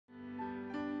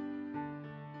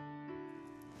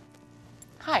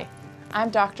Hi, I'm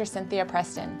Dr. Cynthia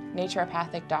Preston,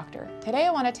 naturopathic doctor. Today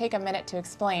I want to take a minute to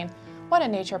explain what a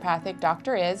naturopathic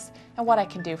doctor is and what I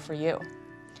can do for you.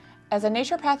 As a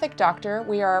naturopathic doctor,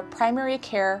 we are primary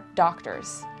care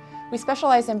doctors. We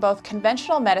specialize in both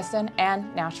conventional medicine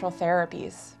and natural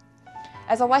therapies.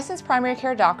 As a licensed primary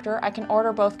care doctor, I can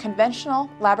order both conventional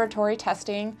laboratory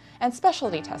testing and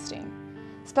specialty testing.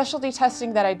 Specialty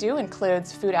testing that I do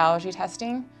includes food allergy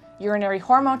testing, urinary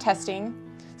hormone testing,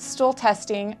 stool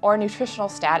testing, or nutritional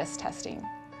status testing.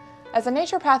 As a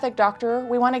naturopathic doctor,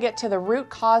 we want to get to the root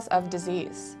cause of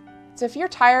disease. So if you're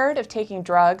tired of taking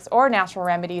drugs or natural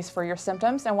remedies for your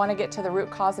symptoms and want to get to the root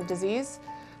cause of disease,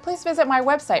 please visit my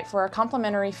website for a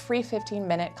complimentary free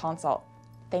 15-minute consult.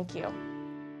 Thank you.